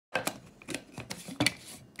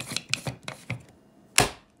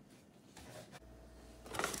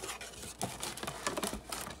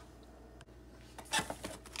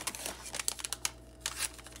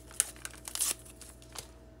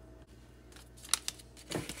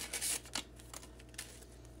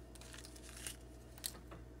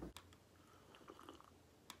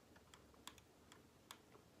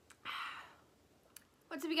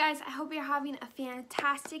What's up, you guys? I hope you're having a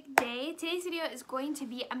fantastic day. Today's video is going to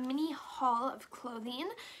be a mini haul of clothing.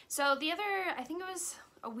 So I think it was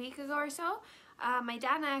a week ago or so, my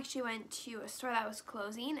dad and I actually went to a store that was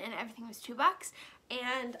closing and everything was $2.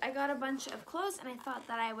 And I got a bunch of clothes and I thought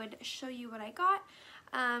that I would show you what I got.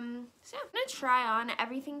 So yeah, I'm gonna try on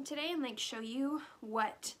everything today and show you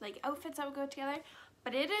what outfits that would go together.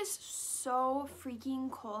 But it is so freaking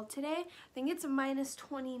cold today. I think it's minus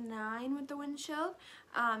 29 with the wind chill.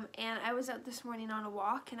 And I was out this morning on a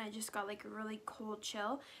walk and I just got a really cold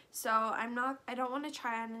chill. So I don't want to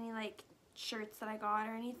try on any shirts that I got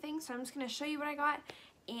or anything. So I'm just going to show you what I got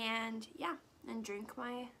and yeah, and drink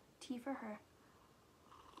my tea for her.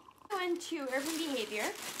 I went to Urban Behavior.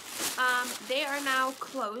 They are now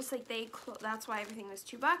closed. That's why everything was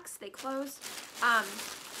 $2. They closed.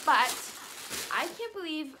 But I can't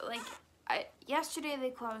believe, yesterday they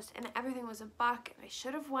closed and everything was $1 and I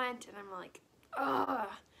should have went and I'm like, ugh.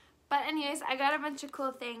 But anyways, I got a bunch of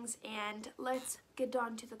cool things and let's get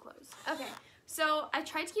on to the clothes. Okay, so I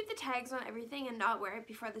tried to keep the tags on everything and not wear it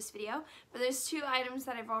before this video, but there's 2 items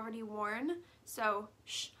that I've already worn, so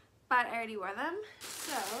shh, but I already wore them.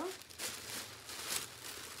 So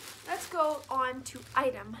let's go on to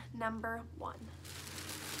item number 1.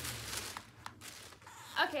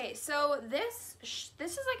 Okay, so this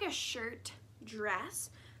is like a shirt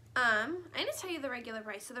dress. I'm gonna tell you the regular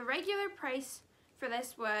price. So the regular price for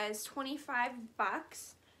this was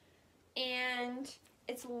 $25, and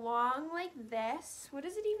it's long like this. What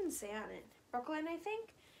does it even say on it? Brooklyn, I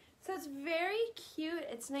think. So it's very cute.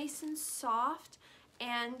 It's nice and soft,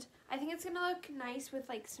 and I think it's gonna look nice with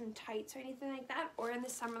some tights or anything like that, or in the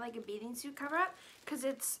summer a bathing suit cover up, because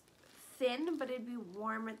it's thin but it'd be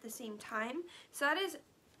warm at the same time. So that is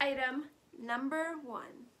item number 1.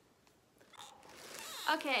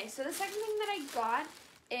 Okay, so the second thing that I got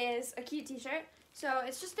is a cute t-shirt. So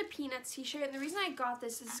it's just a Peanuts t-shirt, and the reason I got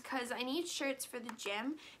this is because I need shirts for the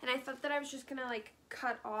gym, and I thought that I was just gonna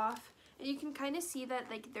cut off, and you can kind of see that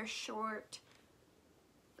they're short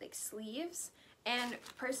sleeves. And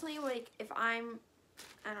personally, if I'm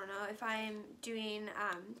doing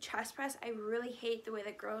chest press, I really hate the way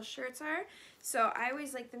that girls' shirts are. So I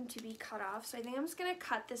always like them to be cut off. So I think I'm just going to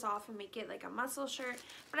cut this off and make it a muscle shirt.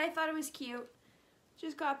 But I thought it was cute.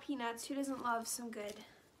 Just got Peanuts. Who doesn't love some good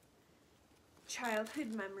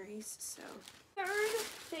childhood memories? So third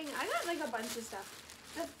thing, I got a bunch of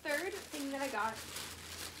stuff. The third thing that I got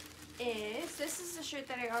is, this is a shirt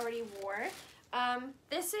that I already wore.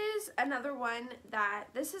 This is another one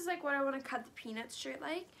this is what I want to cut the Peanuts shirt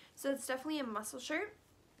like. So it's definitely a muscle shirt.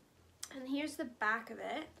 And here's the back of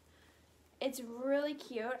it. It's really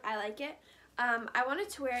cute. I like it. I wanted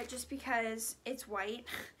to wear it just because it's white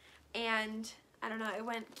and I don't know, it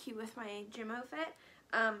went cute with my gym outfit.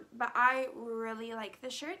 But I really like the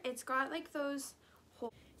shirt. It's got those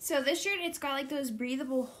holes. So this shirt, it's got those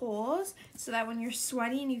breathable holes so that when you're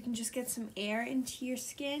sweating you can just get some air into your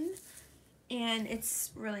skin. And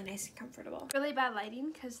it's really nice and comfortable. Really bad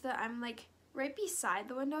lighting because I'm right beside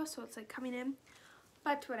the window, so it's coming in,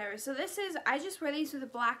 but whatever. So this is, I just wear these with the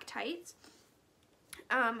black tights,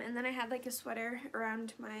 and then I had a sweater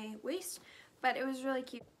around my waist, but it was really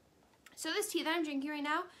cute. So this tea that I'm drinking right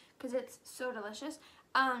now, because it's so delicious,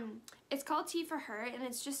 it's called Tea for Her, and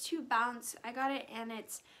it's just to balance. I got it, and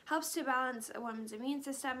it helps to balance a woman's immune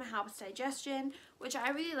system, helps digestion, which I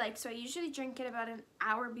really like. So I usually drink it about an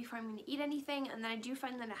hour before I'm going to eat anything, and then I do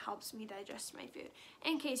find that it helps me digest my food.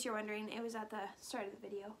 In case you're wondering, it was at the start of the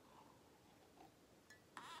video.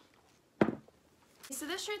 So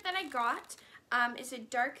this shirt that I got is a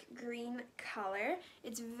dark green color.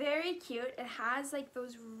 It's very cute. It has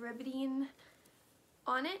those ribbiting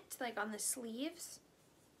on it, on the sleeves.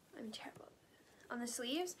 I'm terrible on the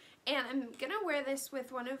sleeves, and I'm gonna wear this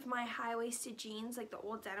with one of my high-waisted jeans, the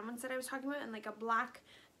old denim ones that I was talking about, and a black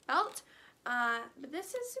belt. But this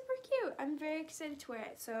is super cute. I'm very excited to wear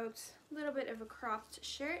it. So it's a little bit of a cropped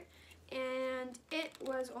shirt, and it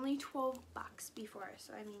was only $12 before,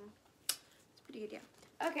 so I mean, it's a pretty good deal.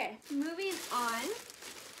 Okay, moving on.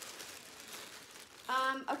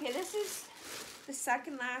 Okay, this is the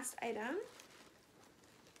second last item.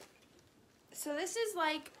 So this is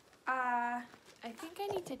I think I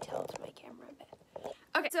need to tilt my camera a bit.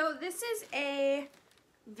 Okay, so this is a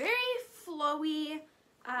very flowy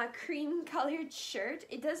cream colored shirt.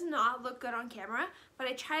 It does not look good on camera, but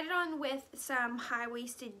I tried it on with some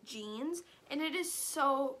high-waisted jeans, and it is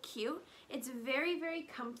so cute. It's very, very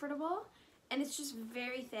comfortable, and it's just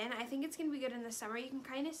very thin. I think it's gonna be good in the summer. You can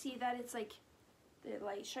kind of see that it's the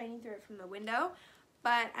light shining through it from the window.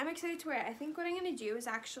 but I'm excited to wear it. I think what I'm going to do is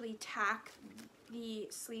actually tack the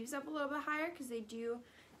sleeves up a little bit higher because they do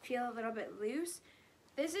feel a little bit loose.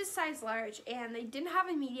 This is size large, and they didn't have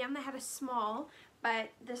a medium, they had a small, but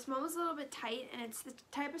the small was a little bit tight, and it's the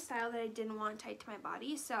type of style that I didn't want tight to my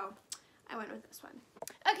body, so I went with this one.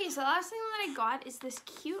 Okay, so the last thing that I got is this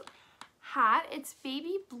cute hat. It's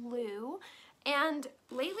baby blue, and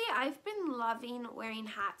lately I've been loving wearing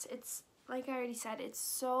hats. It's, like I already said, it's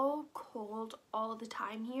so cold all the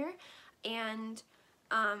time here, and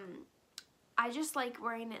I just like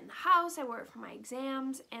wearing it in the house. I wear it for my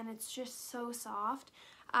exams, and it's just so soft.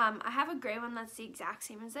 I have a gray one that's the exact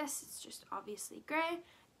same as this. It's just obviously gray,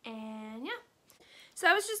 and yeah. So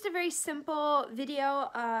that was just a very simple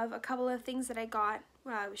video of a couple of things that I got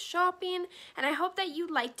while I was shopping, and I hope that you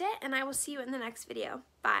liked it, and I will see you in the next video.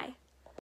 Bye.